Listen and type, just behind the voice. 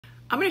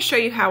I'm going to show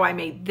you how I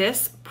made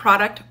this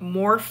product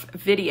morph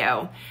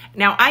video.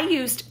 Now I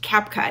used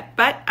CapCut,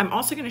 but I'm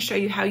also going to show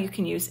you how you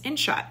can use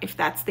InShot if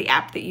that's the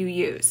app that you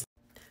use.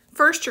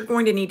 First, you're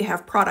going to need to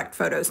have product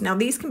photos. Now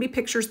these can be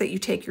pictures that you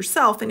take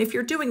yourself, and if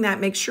you're doing that,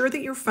 make sure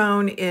that your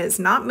phone is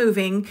not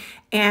moving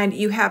and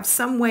you have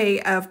some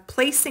way of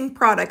placing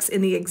products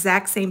in the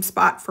exact same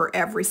spot for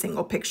every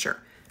single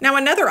picture. Now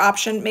another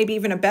option, maybe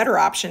even a better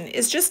option,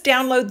 is just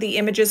download the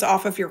images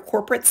off of your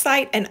corporate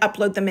site and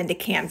upload them into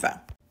Canva.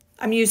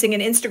 I'm using an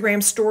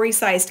Instagram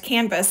story-sized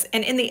canvas,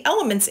 and in the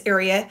elements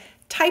area,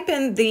 type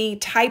in the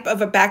type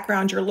of a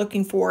background you're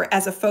looking for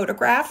as a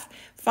photograph,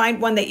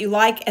 find one that you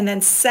like, and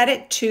then set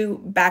it to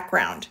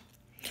background.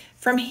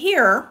 From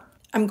here,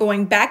 I'm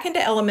going back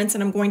into elements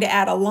and I'm going to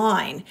add a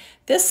line.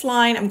 This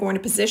line I'm going to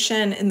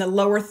position in the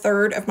lower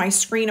third of my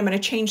screen. I'm going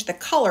to change the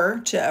color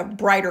to a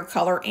brighter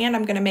color, and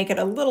I'm going to make it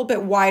a little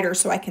bit wider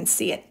so I can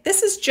see it.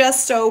 This is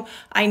just so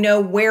I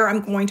know where I'm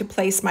going to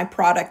place my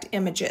product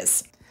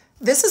images.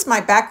 This is my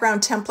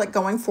background template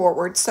going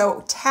forward,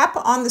 so tap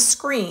on the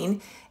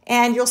screen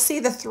and you'll see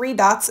the three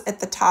dots at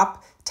the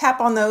top. Tap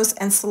on those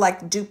and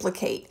select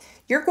duplicate.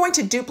 You're going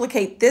to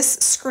duplicate this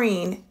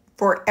screen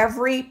for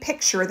every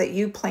picture that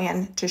you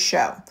plan to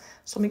show.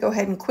 So let me go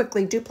ahead and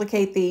quickly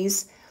duplicate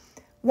these.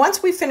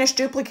 Once we finish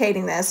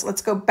duplicating this,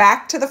 let's go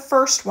back to the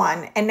first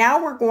one, and now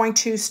we're going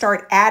to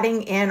start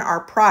adding in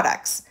our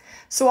products.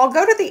 So I'll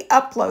go to the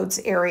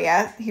uploads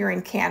area here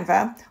in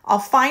Canva. I'll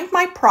find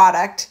my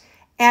product,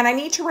 and I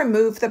need to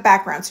remove the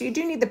background. So you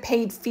do need the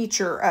paid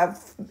feature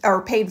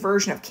or paid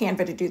version of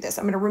Canva to do this.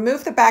 I'm going to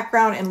remove the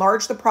background,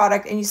 enlarge the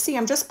product, and you see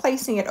I'm just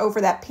placing it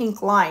over that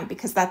pink line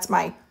because that's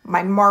my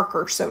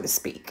marker, so to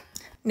speak.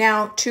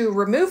 Now to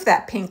remove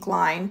that pink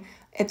line,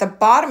 at the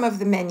bottom of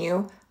the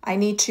menu, I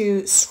need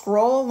to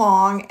scroll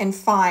along and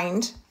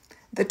find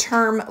the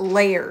term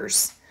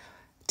layers.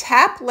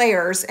 Tap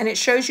layers and it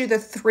shows you the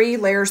three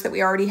layers that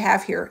we already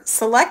have here.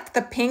 Select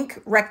the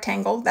pink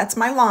rectangle, that's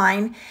my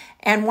line,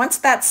 and once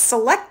that's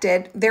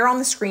selected, there on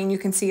the screen you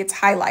can see it's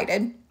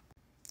highlighted.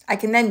 I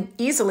can then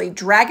easily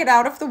drag it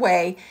out of the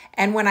way,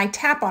 and when I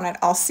tap on it,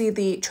 I'll see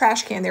the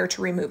trash can there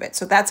to remove it.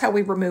 So that's how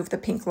we remove the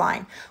pink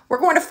line. We're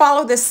going to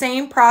follow the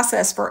same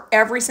process for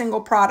every single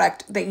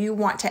product that you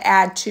want to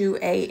add to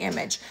an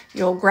image.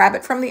 You'll grab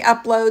it from the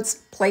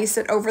uploads, place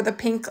it over the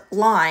pink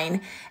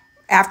line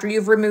after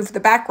you've removed the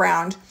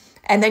background,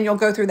 and then you'll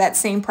go through that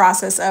same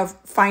process of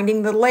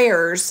finding the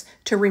layers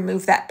to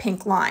remove that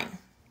pink line.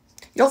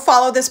 You'll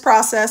follow this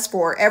process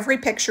for every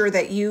picture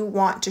that you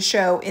want to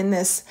show in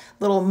this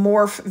little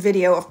morph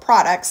video of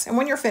products, and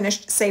when you're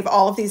finished, save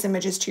all of these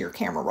images to your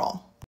camera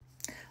roll.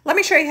 Let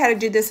me show you how to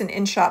do this in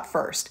InShot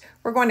first.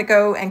 We're going to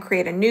go and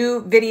create a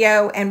new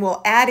video, and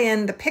we'll add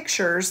in the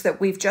pictures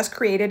that we've just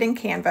created in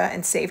Canva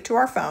and saved to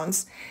our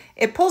phones.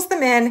 It pulls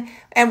them in,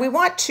 and we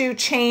want to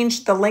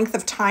change the length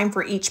of time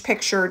for each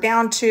picture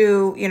down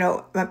to,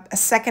 a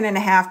second and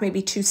a half,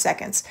 maybe 2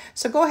 seconds.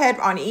 So go ahead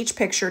on each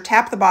picture,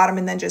 tap the bottom,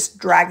 and then just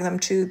drag them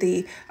to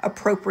the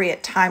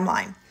appropriate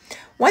timeline.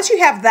 Once you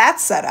have that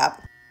set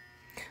up,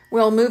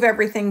 we'll move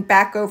everything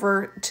back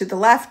over to the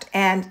left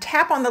and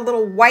tap on the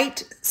little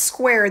white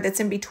square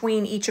that's in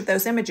between each of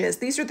those images.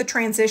 These are the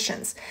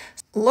transitions.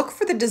 Look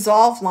for the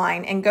dissolve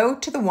line and go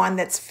to the one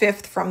that's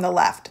fifth from the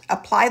left.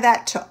 Apply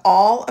that to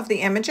all of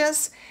the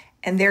images,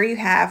 and there you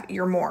have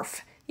your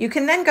morph. You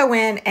can then go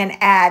in and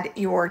add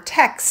your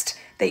text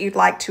that you'd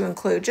like to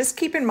include. Just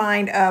keep in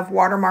mind of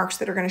watermarks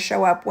that are going to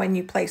show up when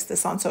you place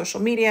this on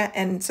social media,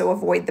 and so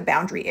avoid the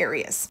boundary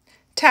areas.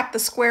 Tap the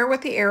square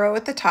with the arrow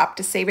at the top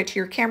to save it to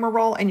your camera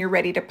roll, and you're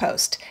ready to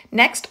post.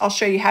 Next, I'll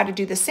show you how to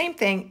do the same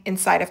thing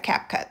inside of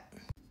CapCut.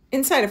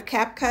 Inside of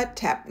CapCut,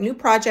 tap New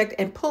Project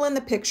and pull in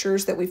the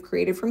pictures that we've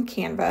created from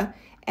Canva.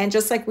 And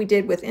just like we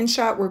did with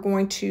InShot, we're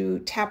going to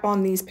tap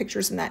on these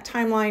pictures in that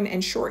timeline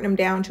and shorten them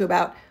down to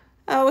about,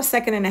 a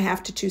second and a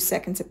half to 2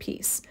 seconds a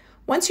piece.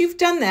 Once you've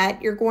done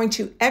that, you're going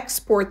to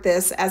export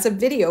this as a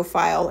video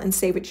file and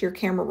save it to your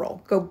camera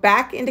roll. Go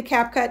back into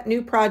CapCut,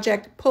 New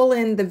Project, pull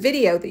in the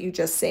video that you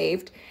just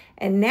saved,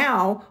 and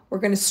now we're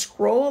going to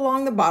scroll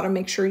along the bottom,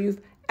 make sure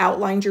you've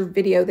outlined your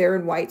video there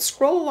in white.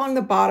 Scroll along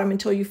the bottom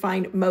until you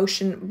find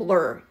motion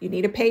blur. You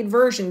need a paid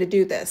version to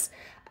do this.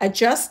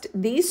 Adjust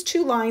these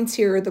two lines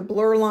here, the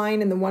blur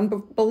line and the one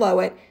below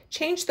it,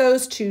 change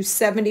those to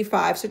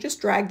 75. So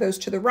just drag those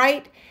to the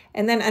right,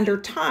 and then under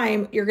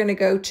time, you're going to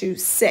go to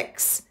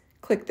 6.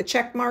 Click the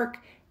check mark,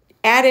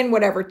 add in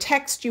whatever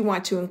text you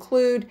want to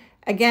include.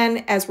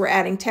 Again, as we're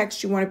adding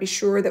text, you want to be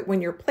sure that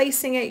when you're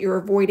placing it, you're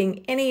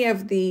avoiding any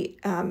of the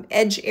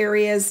edge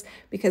areas,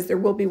 because there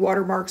will be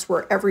watermarks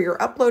wherever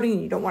you're uploading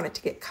and you don't want it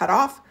to get cut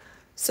off.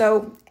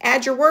 So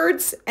add your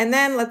words, and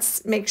then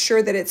let's make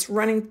sure that it's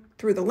running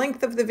through the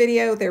length of the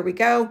video. There we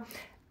go.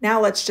 Now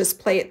let's just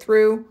play it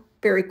through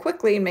very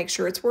quickly and make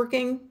sure it's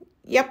working.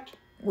 Yep,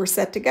 we're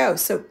set to go.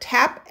 So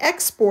tap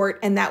export,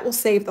 and that will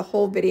save the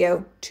whole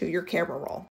video to your camera roll.